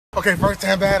Okay, first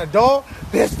time buying a dog,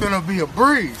 this finna be a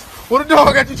breeze. What a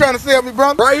dog got you trying to sell me,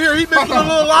 brother? Right here, he missing a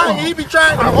little line. He be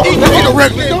trying to eat a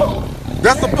regular dog.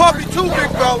 That's a puppy too,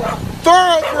 big fella.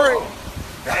 Thoroughbred.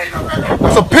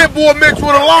 It's a pit bull mixed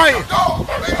with a lion.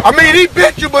 I mean, he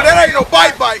bit you, but that ain't no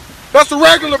bite. That's a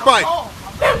regular bite.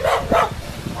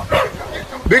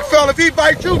 Big fella, if he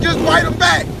bite you, just bite him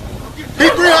back. He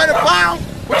 300 pounds,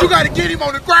 but you gotta get him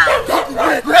on the ground.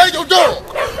 Grab your dog.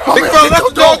 Big fella, that's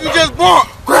the dog you just bought.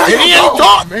 And he ain't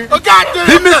taught, man.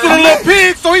 He missing a little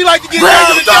pig, so he like to get down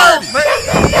to the dirty,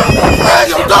 man. Grab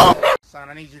your dog. Son,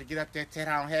 I need you to get up there, tear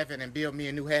down heaven, and build me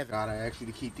a new heaven. God, I ask you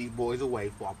to keep these boys away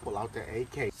before I pull out that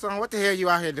AK. Son, what the hell you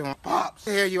out here doing? Pops,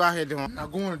 what the hell you out here doing? I'm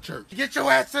not going to church. Get your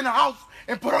ass in the house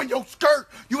and put on your skirt.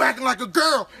 You acting like a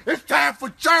girl. It's time for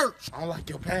church. I don't like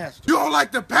your pastor. You don't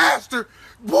like the pastor?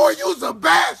 Boy, you's a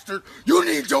bastard. You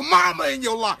need your mama in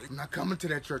your life. I'm not coming to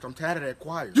that church. I'm tired of that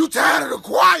choir. You tired of the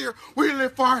choir? We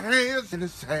lift our hands in the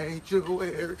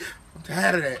sanctuary. I'm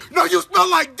tired of that. No, you smell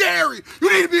like dairy.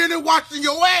 You need to be in there washing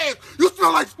your ass. You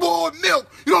smell like spoiled milk.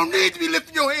 You don't need to be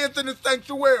lifting your hands in the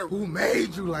sanctuary. Who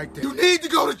made you like that? You need to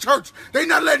go to church. They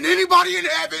not letting anybody in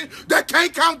heaven that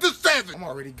can't count to 7. I'm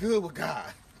already good with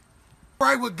God.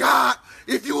 Right with God.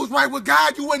 If you was right with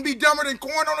God, you wouldn't be dumber than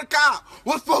corn on a cob.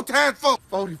 What's 4 times 4?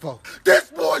 44. This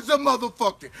boy's a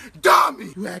motherfucking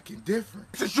dummy. You acting different.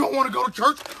 Since you don't want to go to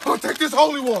church, I'm gonna take this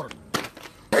holy water.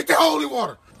 Take that holy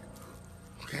water.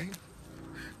 Okay?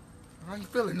 I ain't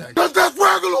feeling nothing. That's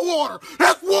regular water.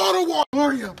 That's water.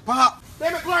 Gloria, Pop.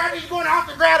 Damn it, Gloria, I need you to go in the house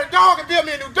and grab a dog and build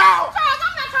me a new dog. Charles,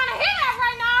 I'm not trying to hear that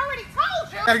right now. I already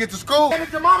told you. Gotta get to school. And if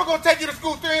your mama gonna take you to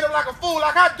school, stand up like a fool,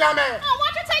 like her dumb ass. Oh,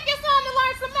 why don't you take your son to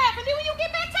learn some math, and then when you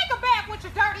get back, take a bath with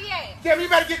your dirty ass. Damn,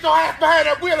 you better get your ass behind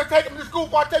that wheel and take him to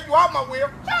school before I take you out my wheel.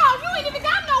 Charles, you ain't even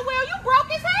got no wheel. You broke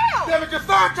as hell. Damn it, your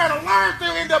son trying to learn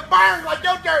still end up burned like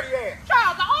your dirty ass.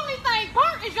 Charles, the only thing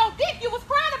burnt is your dick. You was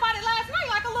crying about it last night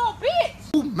like a little bitch.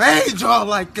 Who made y'all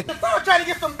like that? Your son trying to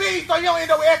get some B's so you don't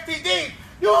end up with STDs.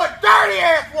 You a dirty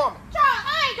ass woman. Charles,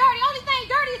 I ain't dirty. Only thing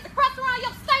dirty is the crust around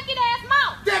your stinking ass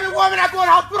mouth. Damn it, woman, I go in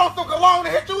the house, put on some cologne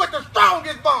and hit you with the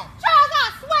strongest bone. Charles,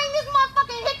 I'll swing this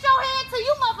motherfucker and hit your head till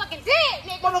you motherfucking dead,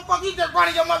 nigga. Motherfucker, you just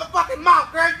running your motherfucking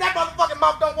mouth, girl. That motherfucking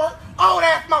mouth don't work. Old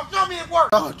ass mouth, show me it work.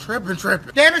 Oh, tripping.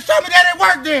 Damn it, show me that it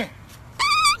worked then.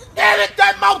 Damn it,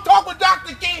 that mouth talk with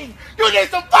Dr. King. You need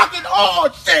some fucking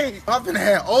old shit. I'm finna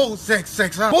have old sex,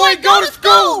 huh? Boy, go to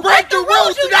school. Break the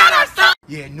rules, you got us, son.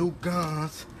 Yeah, new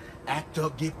guns. Act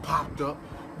up, get popped up.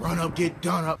 Run up, get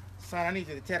done up. Son, I need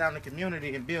you to tear down the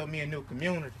community and build me a new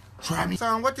community. Try me.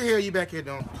 Son, what the hell you back here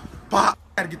doing? Pop,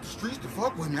 I gotta get the streets to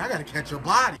fuck with me. I gotta catch a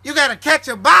body. You gotta catch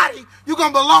a body? You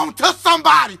gonna belong to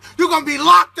somebody. You gonna be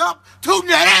locked up, tooting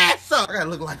that ass up. I gotta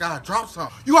look like I dropped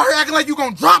something. You out here acting like you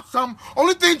gonna drop something.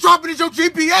 Only thing dropping is your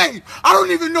GPA. I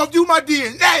don't even know if you my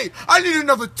DNA. I need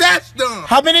another test done.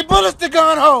 How many bullets the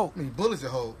gun hold? How many bullets it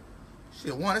hold?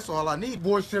 Shit, 1, that's all I need.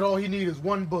 Boy said all he need is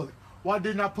 1 bullet. Why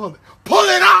didn't I pull it? Pull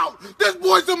it out! This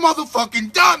boy's a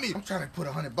motherfucking dummy! I'm trying to put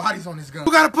 100 bodies on this gun.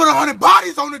 You gotta put 100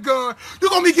 bodies on the gun. You're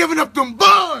gonna be giving up them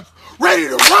buns. Ready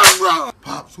to run.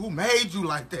 Pops, who made you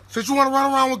like that? Since you wanna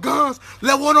run around with guns,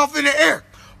 let one off in the air.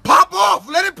 Pop off!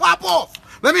 Let it pop off!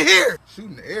 Let me hear it. Shoot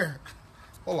in the air.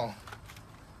 Hold on.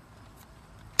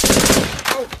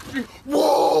 Oh,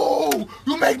 whoa!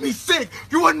 You make me sick.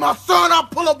 You wasn't my son. I'll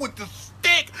pull up with the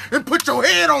stick and put your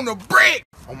head on the brick.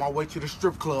 On my way to the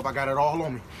strip club, I got it all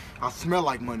on me. I smell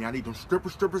like money. I need them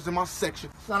strippers in my section.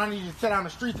 Son, I need you to set down the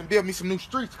streets and build me some new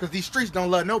streets, because these streets don't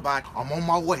love nobody. I'm on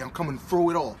my way. I'm coming to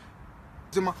throw it all.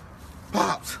 It's in my...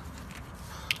 Pops,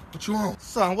 what you on?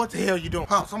 Son, what the hell you doing?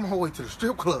 Pops, I'm on my way to the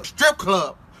strip club. Strip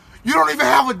club? You don't even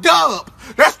have a dub.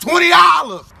 That's $20.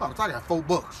 Pops, I got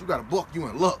 $4. You got a buck, you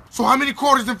in luck. So how many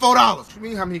quarters in $4? What you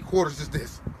mean how many quarters is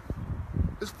this?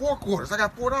 It's 4 quarters. I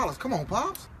got $4. Come on,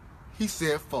 Pops. He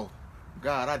said 4.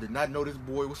 God, I did not know this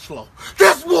boy was slow.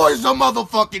 This boy's a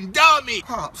motherfucking dummy!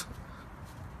 Pops,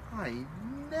 I ain't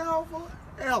never,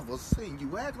 ever seen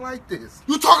you act like this.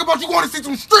 You talking about you want to see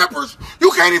some strippers?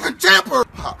 You can't even temper!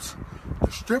 Pops,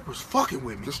 the strippers fucking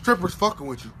with me. The strippers fucking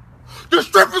with you. The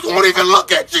strippers won't even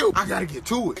look at you! I gotta get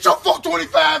to it. Get your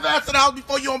 425 ass in the house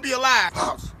before you don't be alive.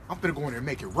 Pops, I'm finna go in there and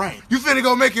make it rain. You finna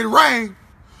go make it rain?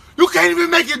 You can't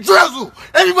even make it drizzle.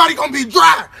 Everybody gonna be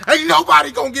dry. Ain't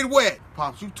nobody gonna get wet.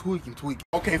 Pops, you tweaking.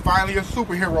 Okay, finally a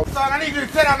superhero. Son, I need you to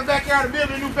set out in the backyard and build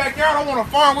a new backyard. I want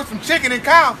a farm with some chicken and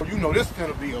cows. You know this is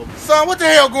gonna be over. Son, what the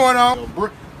hell going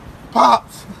on?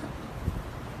 Pops,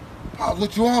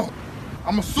 what you on?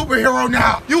 I'm a superhero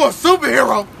now. You a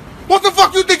superhero? What the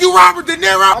fuck you think you Robert De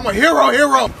Niro? I'm a hero.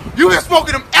 You been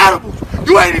smoking them edibles.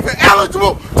 You ain't even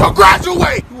eligible to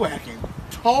graduate. You acting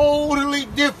totally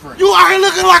different. You out here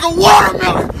looking like a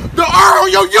watermelon. The R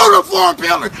on your uniform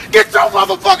peeling. Get your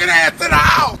motherfucking ass to the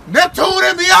house. Neptune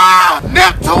and beyond.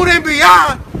 Neptune and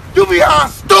beyond. You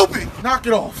beyond stupid. Knock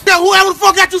it off. Yeah, whoever the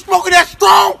fuck got you smoking that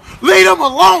strong, leave them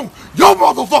alone. Your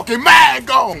motherfucking mind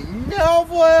gone.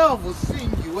 Never ever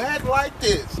seen you act like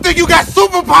this. Think you got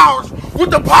superpowers?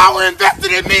 With the power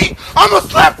invested in me, I'ma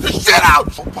slap the shit out.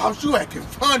 Oh, Pops, you acting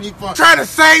funny. Trying to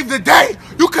save the day.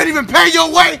 You couldn't even pay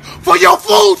your way for your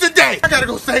food today. I gotta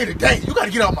go save the day. You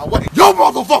gotta get out my way. Your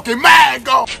motherfucking mind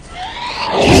gone.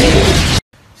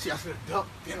 See, I should have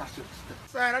ducked, then I should have stuck.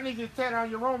 Son, I need you to tear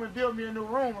down your room and build me a new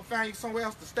room and find you somewhere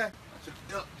else to stay. I should have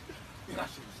ducked, then I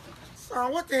should have stuck.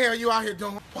 Son, what the hell you out here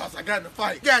doing? Pops, I got in the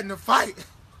fight. Got in the fight.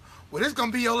 Well, this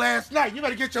gonna be your last night. You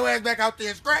better get your ass back out there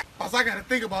and scrap. Pops, I gotta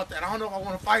think about that. I don't know if I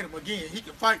wanna fight him again. He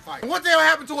can fight. And what the hell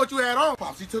happened to what you had on?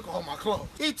 Pops, he took all my clothes.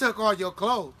 He took all your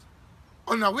clothes.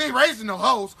 Oh no, we ain't raising no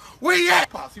hoes. Where he at?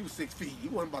 Pops, he was 6 feet. He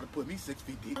wasn't about to put me 6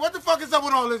 feet deep. What the fuck is up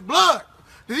with all this blood?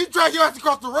 Did he drag your ass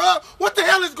across the rug? What the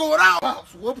hell is going on?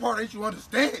 Pops, what part ain't you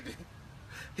understanding?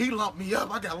 He lumped me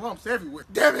up. I got lumps everywhere.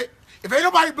 Damn it. If ain't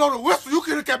nobody blow the whistle, you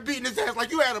could have kept beating his ass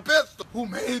like you had a pistol. Who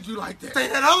made you like that? Say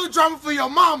that other drama for your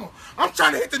mama. I'm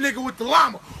trying to hit the nigga with the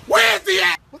llama. Where's he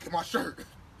at? Look at my shirt.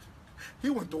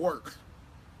 He went to work.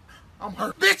 I'm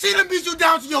hurt. Bitch, he done beat you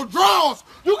down to your drawers.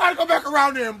 You gotta go back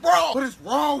around there and brawl. What is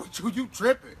wrong with you? You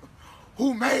tripping.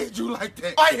 Who made you like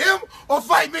that? Fight him or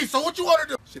fight me? So what you want to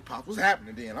do? Shit, Pops, what's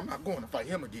happening then? I'm not going to fight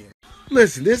him again.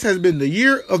 Listen, this has been the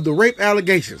year of the rape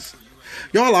allegations.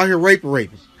 Y'all out here raping.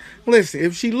 Listen,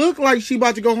 if she look like she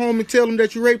about to go home and tell them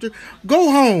that you raped her,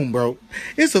 go home, bro.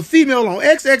 It's a female on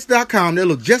XX.com that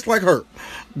look just like her.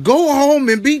 Go home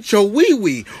and beat your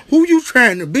wee-wee. Who you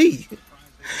trying to be?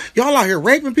 Y'all out here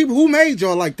raping people? Who made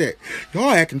y'all like that?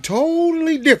 Y'all acting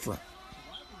totally different.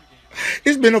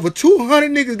 It's been over 200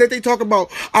 niggas that they talk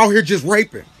about out here just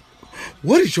raping.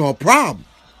 What is your problem?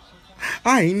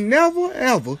 I ain't never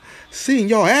ever seen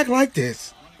y'all act like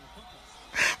this.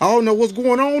 I don't know what's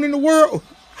going on in the world,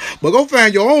 but go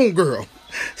find your own girl.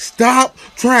 Stop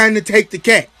trying to take the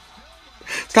cat.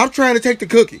 Stop trying to take the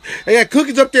cookie. They got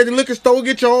cookies up there at the liquor store.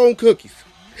 Get your own cookies.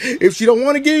 If she don't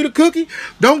want to give you the cookie,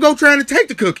 don't go trying to take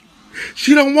the cookie.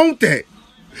 She don't want that.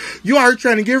 You are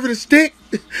trying to give her the stick.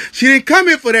 She didn't come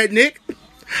here for that, Nick.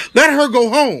 Let her go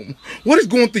home. What is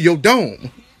going through your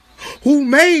dome? Who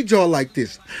made y'all like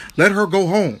this? Let her go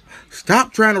home.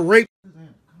 Stop trying to rape.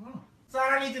 Son,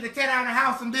 I need you to tear down the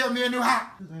house and build me a new house.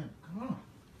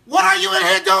 What are you in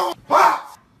here doing?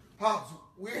 Pops! Pops,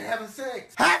 we're having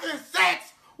sex. Having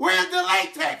sex? Where's the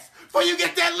latex? Before you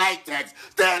get that latex,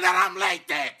 stand that I'm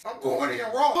latex. I'm going in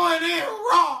raw. Going in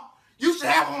raw. You should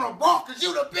have on a bra because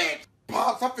you the bitch.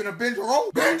 Pops, I'm finna bend her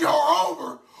over. Bend her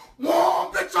over?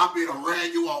 Warm, bitch, I'm finna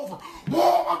ran you over.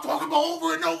 Warm, I'm talking about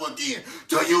over and over again.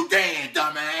 Till you dead,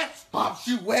 dumbass. Pops,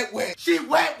 she wet. She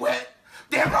wet.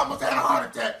 Damn, I almost had a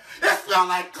heart attack. It smell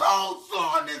like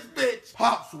coleslaw in this bitch.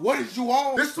 Pops, what is you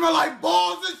on? It smell like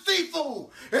balls and seafood.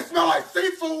 It smell like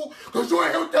seafood because you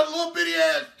ain't here with that little bitty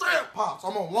ass strip. Pops,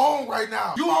 I'm on loan right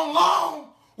now. You on loan?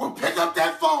 Well, pick up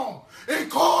that phone and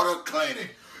call the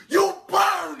clinic. You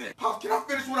burn it. Pops, can I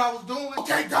finish what I was doing?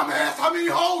 Okay, dumbass, how many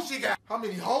holes she got? How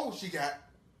many holes she got?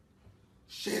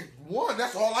 Shit, one,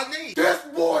 that's all I need. This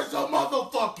boy's a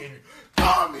motherfucking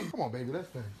dummy. Come on, baby, let's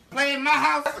finish. Play in my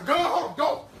house. That's a gun. Hold on,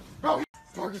 go. Bro,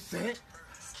 Ferguson.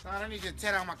 Son, I need you to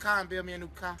tear down my car and build me a new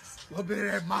car. A little bit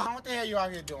of that Molly. What the hell you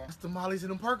out here doing? That's the Mollies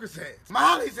and them Percocets.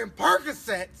 Mollies and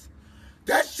Percocets?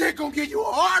 That shit gonna give you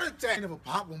a heart attack. I never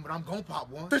pop one, but I'm gonna pop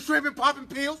one. The shrimp and popping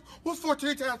pills? What's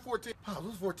 14 times 14? Pop,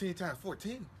 what's 14 times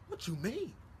 14? What you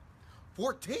mean?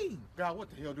 14? God, what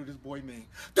the hell do this boy mean?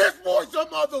 This boy's a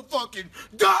motherfucking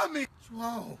dummy! What's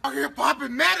wrong? Out here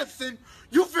popping medicine,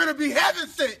 you finna be heaven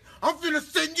sent. I'm finna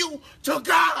send you to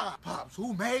God. Pops,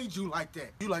 who made you like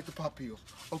that? You like to pop pills.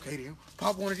 Okay then,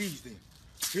 pop one of these then.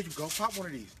 Here you go, pop one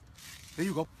of these. There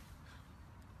you go.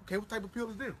 Okay, what type of pill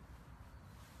is this?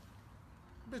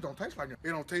 Bitch don't taste like nothing.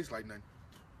 It don't taste like nothing.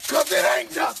 Cause it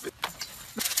ain't nothing.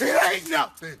 It ain't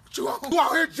nothing. You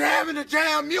out here jamming the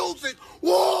jam music.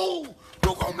 Whoa!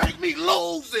 You gonna make me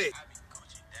lose it.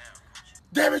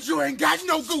 Damn it, you ain't got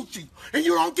no Gucci. And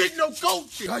you don't get no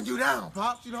Gucci. Gun you down,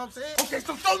 Pops, you know what I'm saying? Okay,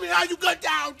 so show me how you got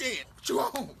down then. What you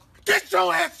on? Get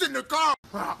your ass in the car.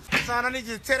 Pops, son, I need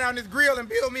you to tear down this grill and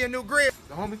build me a new grill.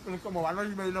 The homie's finna come over. I know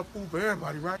you made enough food for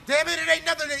everybody, right? Damn it, it ain't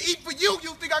nothing to eat for you.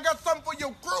 You think I got something for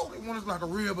your crew? They want us like a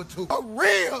rib or two. A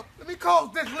rib? Let me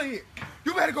close this lid.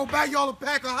 You better go buy y'all a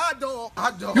pack of hot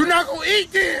dogs. You're not gonna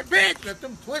eat then, bitch. Let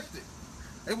them twist it.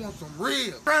 They want some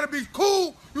real. Trying to be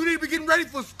cool, you need to be getting ready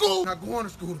for school. Not going to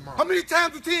school tomorrow. How many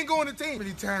times do 10 going to 10? How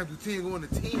many times do 10 going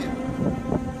to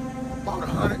 10? About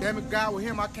 100. Damn it, guy with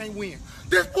him, I can't win.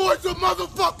 This boy's a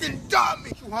motherfucking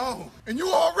dummy. You home. And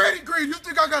you already greedy. You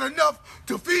think I got enough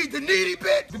to feed the needy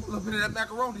bitch? Give a little bit of that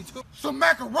macaroni too. Some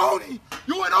macaroni?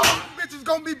 You and all them bitches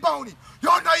gonna be bony.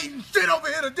 Y'all not eating shit over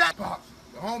here today. Pops,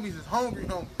 the homies is hungry,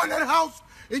 homie. In that house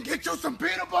and get you some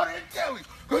peanut butter and jelly.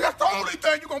 Cause that's the only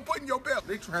thing you gonna put in your belly.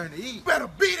 They trying to eat. Better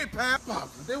beat it, pal.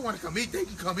 Pops, if they wanna come eat, they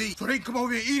can come eat. So they can come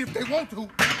over here and eat if they want to.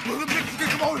 Well, the bitches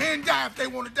can come over here and die if they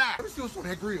wanna die. Let me see what's on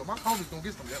that grill. My homies gonna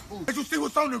get some of that food. Let you see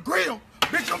what's on the grill.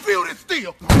 Bitch, you feel this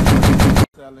steel.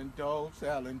 Selling dope,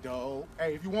 selling dope.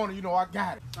 Hey, if you want it, you know I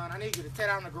got it. Son, I need you to tear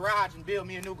down the garage and build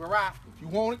me a new garage. If you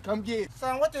want it, come get it.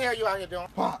 Son, what the hell you out here doing?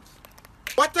 Pops.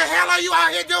 What the hell are you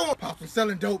out here doing? Pops, I'm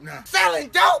selling dope now. Selling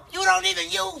dope? You don't even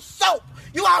use soap.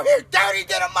 You out here dirty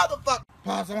than a motherfucker.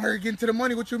 Pops, I'm here getting to the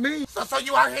money. What you mean? So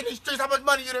you out here in these streets? How much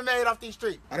money you done made off these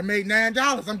streets? I done made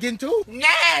 $9. I'm getting two.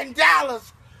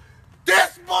 $9?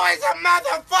 This boy's a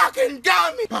motherfucking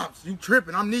dummy. Pops, you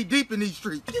tripping. I'm knee deep in these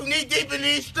streets. You knee deep in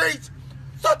these streets?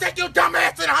 So take your dumb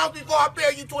ass to the house before I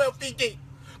bury you 12 feet deep.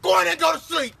 Go in and go to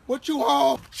sleep. What you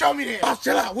on? Show me that. Pops,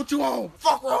 chill out. What you on?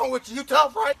 Fuck wrong with you? You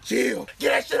tough, right? Chill. Get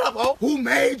that shit up, ho. Who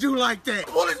made you like that?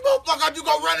 Pull this motherfucker out, you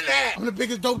go running that. I'm the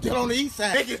biggest dope dealer on the east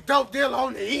side. Biggest dope dealer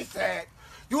on the east side.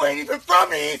 You ain't even from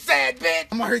the east side, bitch.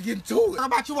 I'm out here getting to it. How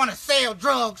about you want to sell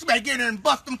drugs? You better get in there and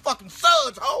bust them fucking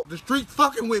suds, ho. The streets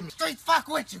fucking with me. Streets fuck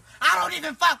with you. I don't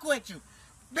even fuck with you.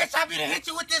 Bitch, I be to hit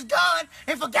you with this gun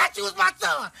and forgot you was my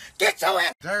son. Get your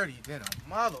ass. Dirty than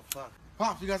a motherfucker.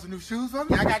 Pops, you got some new shoes on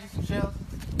me? Yeah, I got you some shells.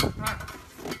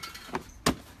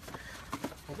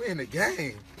 We in the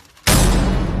game.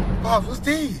 Pops, what's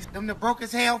these? Them the broke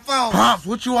as hell phones. Pops,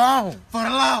 what you on? For the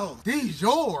low. These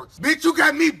yours. Bitch, you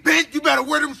got me bent. You better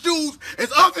wear them shoes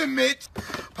as oven mitts.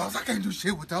 Pops, I can't do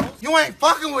shit with those. You ain't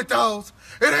fucking with those.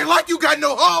 It ain't like you got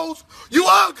no hoes. You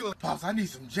ugly. Pops, I need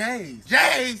some J's.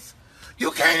 J's? You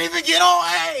can't even get on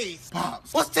A's.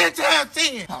 Pops. What's 10 times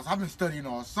 10? Pops, I've been studying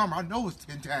all summer. I know it's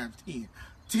 10 times 10.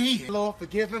 10. Lord,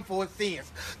 forgive him for his sins.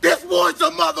 This boy's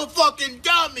a motherfucking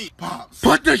dummy. Pops,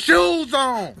 put the shoes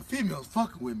on. The females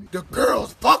fucking with me. The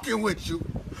girls fucking with you.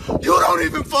 You don't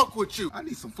even fuck with you. I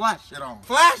need some flash shit on.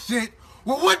 Flash Shit?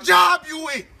 Well, what job you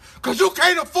in? Cause you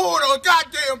can't afford a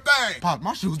goddamn thing. Pops,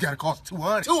 my shoes gotta cost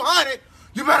 $200. 200?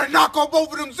 You better knock off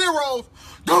both of them zeros.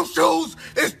 Those shoes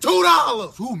is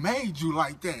 $2. Who made you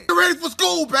like that? You ready for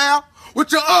school, pal?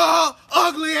 With your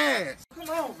ugly ass. Come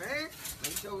on, man.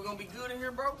 Make sure we're gonna be good in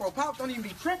here, bro. Bro, Pops don't even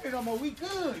be tripping no more. We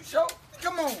good. You sure?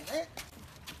 Come on, man.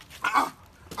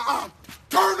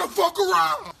 Turn the fuck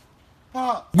around.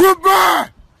 Pops, Goodbye.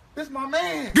 this my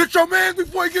man. Get your man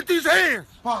before you get these hands.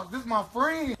 Pops, this my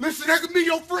friend. Listen, that can be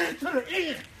your friend to the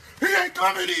end. He ain't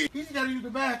coming in. He just gotta use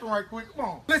the bathroom right quick. Come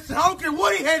on. Listen, I don't care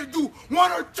what he had to do,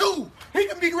 1 or 2. He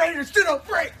can be ready to sit up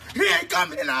straight. He ain't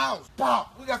coming in the house.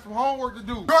 Pop, we got some homework to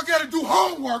do. Y'all gotta do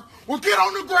homework. Well, get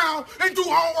on the ground and do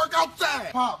homework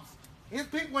outside. Pops, his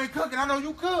people ain't cooking. I know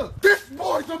you cook. This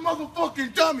boy's a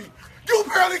motherfucking dummy. You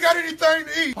barely got anything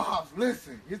to eat. Pops,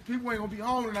 listen. His people ain't gonna be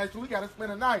home tonight, so we gotta spend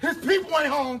the night. His people ain't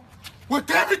home. Well,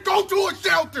 damn it, go to a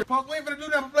shelter. Pops, we ain't gonna do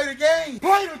that but play the game.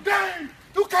 Play the game.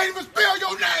 You can't even spell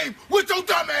your name with your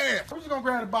dumb ass. We're just gonna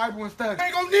grab the Bible and study. I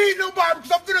ain't gonna need nobody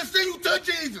because I'm finna send you to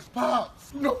Jesus.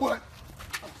 Pops, You know what?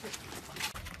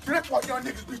 That's why y'all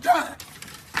niggas be dying.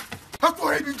 That's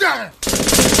why they be dying.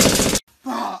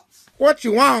 Pops, What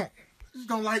you want? I just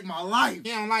don't like my life. you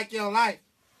don't like your life.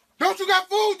 Don't you got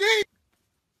food to eat?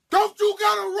 Don't you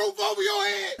got a roof over your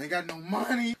head? Ain't got no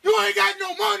money. You ain't got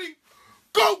no money.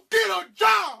 Go get a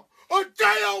job. A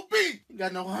J.O.B. You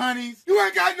got no honeys. You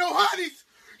ain't got no honeys.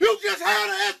 You just had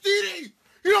an STD.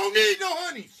 You don't need no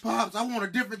honeys. Pops, I want a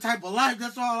different type of life.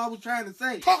 That's all I was trying to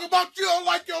say. Talk about you don't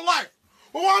like your life.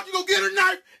 Well, why don't you go get a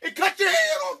knife and cut your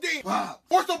head off then? Pops,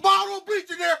 Or some bottle of bleach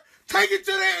in there, take it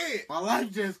to the head. my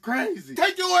life just crazy.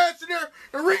 Take your ass in there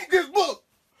and read this book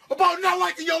about not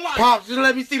liking your life. Pops, just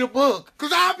let me see the book.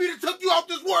 Because I'll be the took you out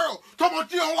this world. Talking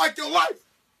about you don't like your life.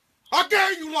 I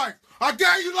dare you life. I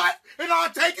dare you life, and I'll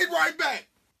take it right back.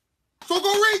 So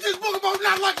go read this book about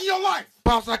not liking your life.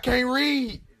 Pops, I can't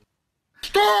read.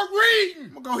 Start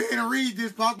reading. I'm gonna go ahead and read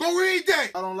this, Pops. Go read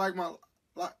that. I don't like my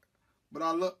life, but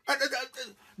I love.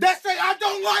 That say I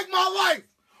don't like my life,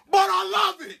 but I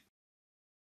love it.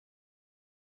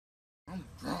 I'm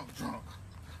drunk.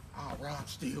 I'll rob,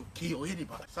 steal, kill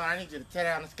anybody. So I need you to tear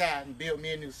down the sky and build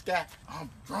me a new sky. I'm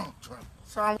drunk.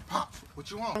 Son, Pops, what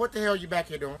you want? What the hell you back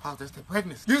here doing? Pops, that's the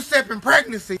pregnancy. You stepping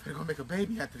pregnancy. You're gonna make a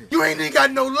baby after this. You ain't even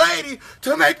got no lady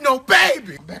to make no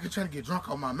baby. I'm back here trying to get drunk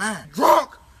on my mind.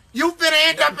 Drunk? You finna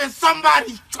end up in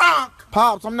somebody's trunk.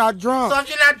 Pops, I'm not drunk. So if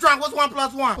you're not drunk, what's 1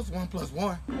 plus 1? What's 1 plus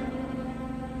 1?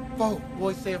 4.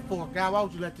 Boy said 4. God, why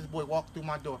would you let this boy walk through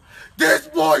my door? This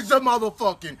boy's a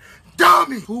motherfucking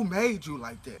dummy. Who made you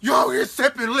like that? You out here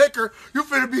sipping liquor. You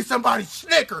finna be somebody's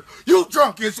snicker. You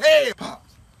drunk as hell. Pops,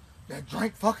 that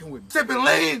drink fucking with me. Sipping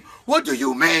lean? What do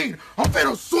you mean? I'm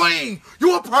finna swing.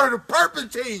 You a part of the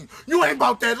purpose team. You ain't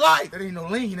about that life. That ain't no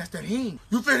lean, that's that heen.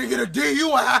 You finna get a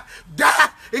DUI, die,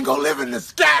 and go live in the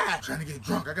sky. I'm trying to get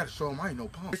drunk. I gotta show him I ain't no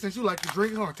punk. Since you like to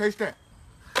drink, hold on, taste that.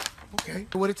 Okay,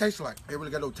 what it tastes like? It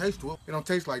really got no taste to it. It don't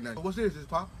taste like nothing. What's this,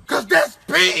 Pop? Cause that's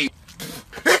pee.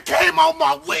 It came on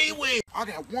my wee-wee. I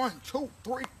got 1, 2,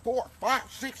 3, 4, 5,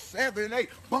 6, 7, 8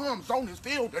 bombs on this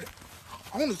field today.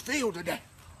 On this field today.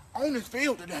 On this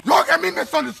field today. Y'all got me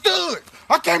misunderstood.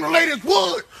 I came to lay this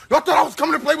wood. Y'all thought I was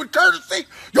coming to play with courtesy?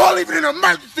 Y'all leave it in an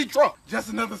emergency truck. Just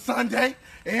another Sunday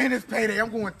and it's payday. I'm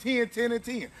going 10, 10, and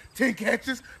 10. 10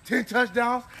 catches, 10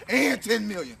 touchdowns, and 10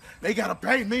 million. They gotta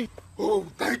pay me. Oh,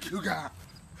 thank you, God.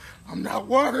 I'm not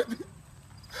worthy.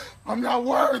 I'm not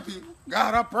worthy.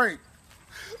 God, I pray.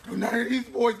 Don't none of these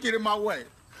boys get in my way.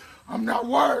 I'm not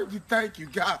worthy. Thank you,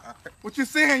 God. What you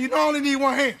saying? You don't only need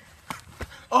one hand.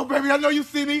 Oh, baby, I know you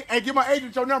see me. Hey, give my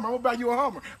agent your number. I'm gonna buy you a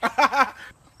Hummer.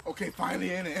 Okay,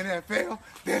 finally in the NFL,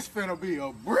 this finna be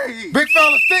a breeze. Big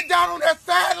fella, sit down on that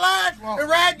sideline and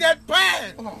ride that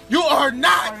bag. You are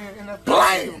not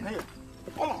playing.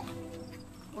 Hold on.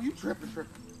 Oh, you tripping.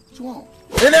 What you want?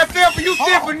 NFL for you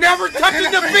stand for never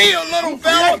touching the field, little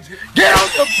fella. Get on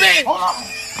the bench. Hold on.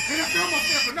 NFL must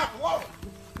stand for nothing. Whoa.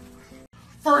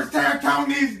 First time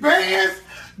counting these bands,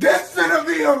 this finna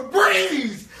be a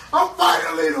breeze. I'm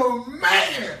finally the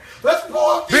man. Let's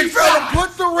pull Big fella,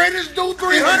 put the Raiders do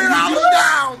 $300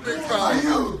 down, big fella. Who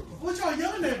are you? What y'all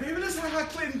yelling at, baby? That's how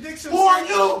Clinton Dixon. Who are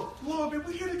you? Lord, baby,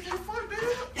 we here to get fun, baby.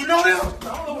 You know them?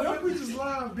 I don't know, we just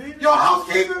live, baby. Your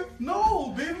housekeeper?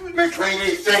 No, baby. Been clean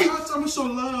these sheets. I'm gonna show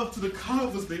love to the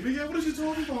covers, baby. Yeah, what is you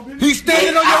talking about, baby? He's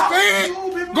standing on your bed. No,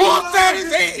 baby. Go upside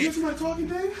his head. You somebody talking,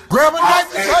 baby? Grab a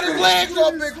knife and cut his legs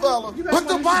off, big fella. Put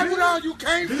the Bible down, you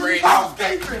can't breathe.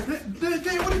 Housekeeper.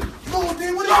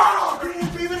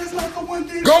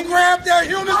 Go grab that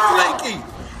human slinky.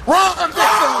 Run, big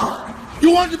fella. You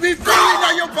want to be free,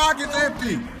 now your pocket's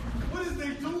empty. What is they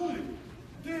doing?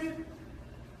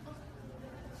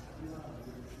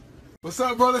 What's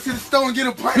up, bro? Let's hit the store and get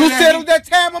a plate. You said it was that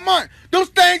time of month. Those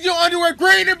stains your underwear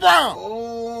green and brown.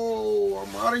 Oh,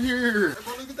 I'm out of here. Hey,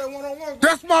 bro, look at that one-on-one.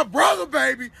 That's my brother,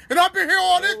 baby. And I've been here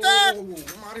all this time.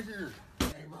 I'm out of here.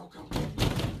 Hey, bro, come.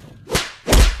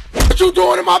 What you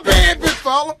doing in my bed, big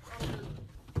fella?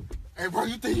 Hey, bro,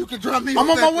 you think you can drop me? I'm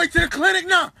on my way to the clinic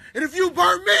now. And if you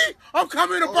burn me, I'm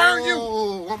coming to burn you.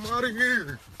 Oh, I'm out of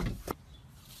here.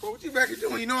 Bro, what you back here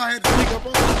doing? You know I had to sneak up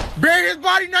on him. Bury his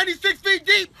body 96 feet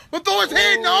deep, but throw his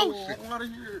head in the ocean. I'm out of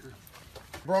here.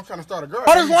 Bro, I'm trying to start a girl.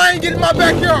 How does lion get in my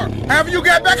backyard? Haven't you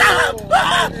got back?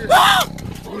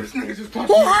 Bro, this nigga just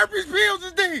punched me. Who herpes pills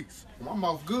is these? My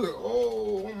mouth good.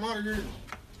 Oh, I'm out of here.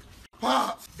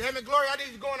 Pops. Damn it, Gloria, I need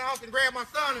you to go in the house and grab my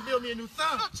son and build me a new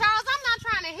son. Look, Charles, I'm not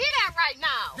trying to hear that right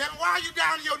now. Damn it, why are you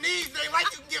down on your knees? They like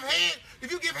you can give head.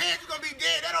 If you give head, you're going to be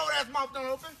dead. That old ass mouth don't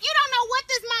open. You don't know what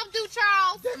this mouth do,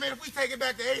 Charles. Damn it, if we take it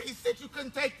back to 86, you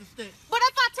couldn't take the stick. But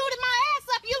if I tooted my ass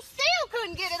up, you still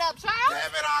couldn't get it up, Charles.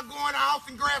 Damn it, I'll go in the house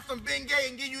and grab some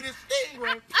Bengay and give you this sting,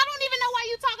 right? I don't even know why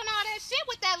you talking all that shit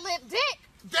with that lip dick.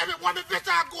 Damn it, woman, bitch,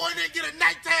 I'll go in there and get a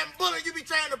nighttime bullet. You be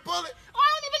trying to pull it. Oh, I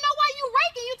don't even know why you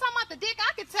raking. You talking about the dick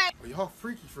I could take. Well, y'all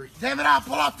freaky. Damn it, I'll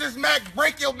pull off this Mac,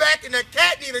 break your back, and that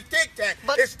cat need a Tic Tac.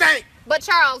 It stank. But,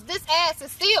 Charles, this ass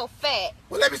is still fat.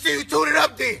 Well, let me see you toot it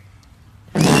up then.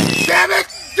 Damn it!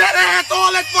 That ass,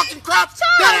 all that fucking crap. Charles.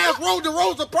 That ass rode the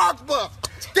Rosa Parks bus.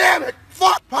 Damn it!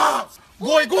 Fuck Pops.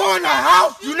 Boy, go in the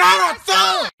house. You not our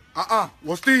son.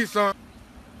 What's these, son?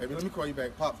 Baby, let me call you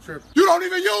back. Pops tripping. You don't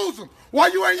even use them. Why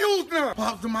you ain't using them?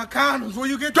 Pops, in my condoms. Where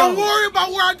you get those? Don't worry about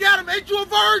where I got them. Ain't you a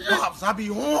virgin? Pops, I be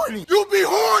horny. You be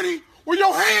horny when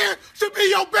your hand should be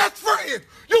your best friend.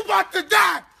 You about to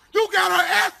die. You got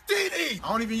an STD. I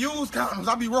don't even use condoms.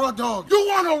 I be raw dog. You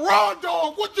want a raw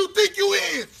dog? What you think you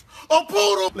is? A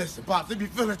poodle? Listen, Pops, they be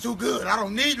feeling too good. I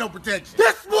don't need no protection.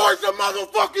 This boy's a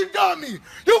motherfucking dummy.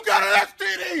 You got an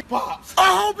STD, Pops.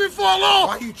 I hope it fall off.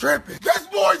 Why you tripping? This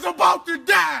boy's about to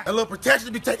die. That little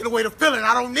protection be taking away the feeling.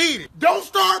 I don't need it. Don't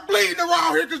start bleeding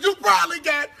around here, because you probably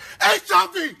got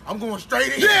HIV. I'm going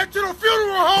straight in. Yeah, to the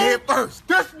funeral home. Head first.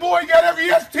 This boy got every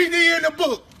STD in the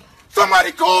book.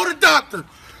 Somebody call the doctor.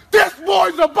 This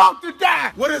boy's about to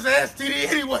die. What is an STD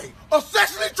anyway? A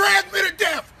sexually transmitted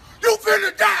death. You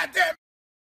finna die, damn.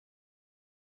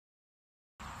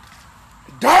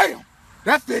 Damn,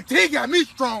 that 15 got me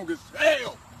strong as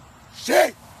hell.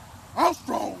 Shit, I'm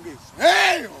strong as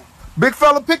hell. Big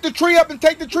fella, pick the tree up and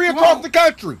take the tree across the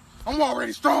country. I'm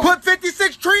already strong. Put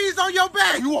 56 trees on your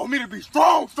back. You want me to be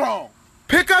strong?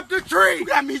 Pick up the tree. You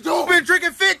got me doing. You been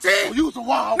drinking 15. Oh, you was a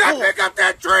wild boy. Now pick up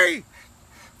that tree.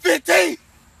 15.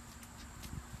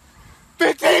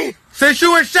 15. Since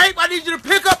you in shape, I need you to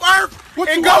pick up Earth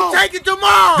and go take it to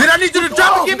Mars. Then I need you to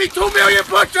drop and give me 2 million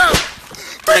push-ups.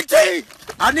 15.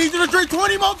 I need you to drink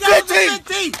 20 more gallons of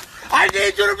 15. I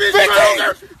need you to be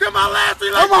stronger than my last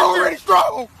relationship. I'm already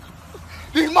strong.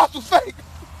 These muscles fake.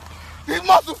 These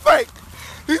muscles fake.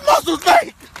 These muscles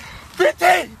fake.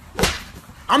 15.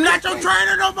 I'm not your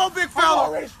trainer no more, big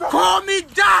fella. Call me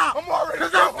Doc. I'm already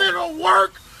strong. Because I'm finna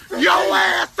work 15. Your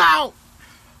ass out.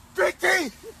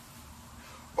 15.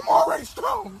 I'm already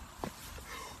strong.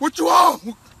 What you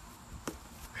on?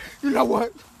 You know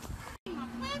what? My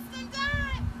Winston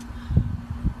died.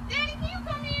 Daddy, can you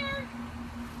come here?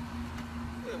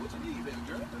 Yeah, what you need, baby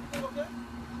girl? Okay?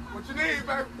 What you need,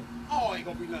 baby? Oh, ain't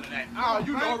gonna be none of that. Oh,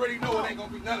 you already know it ain't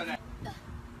gonna be none of that.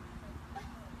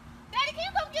 Daddy, can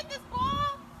you come get this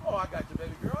ball? Oh, I got you,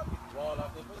 baby girl. I'll get the ball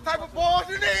out there. What type of balls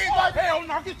you need, baby? Hell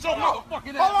no, get your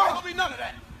motherfucking ass. Hold on. Ain't gonna be none of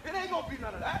that. It ain't gonna be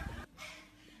none of that.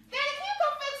 Daddy, can you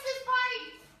come fix this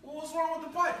pipe? Well, what's wrong with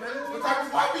the pipe, baby? What type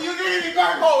of pipe you need, baby?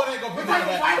 Oh, it ain't gonna be none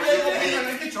of that. It ain't gonna be none of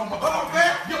that. Get your motherfucking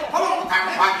ass. Hold on, what type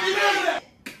of pipe you need?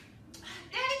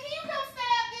 Daddy, can you come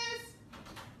stab this?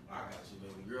 I got you,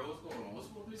 baby girl. What's going on? What's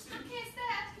going on? I can't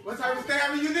stab. What type of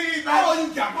stabbing you need, baby? Oh,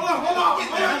 you got. Hold on. Get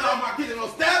there. I'm not getting no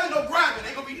stabbing, no grabbing.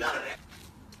 Ain't gonna be none of that.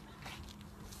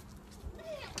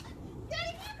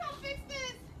 Daddy, can you come fix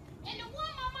this? And the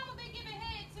one my mama been giving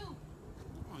head to.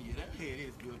 Oh, yeah, that head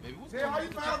is good, baby. What's How you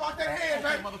found about that head,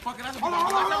 okay, baby? motherfucker? That's Hold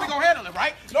on. how we gonna handle it,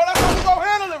 right? No, that's how we gonna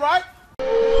handle it, right?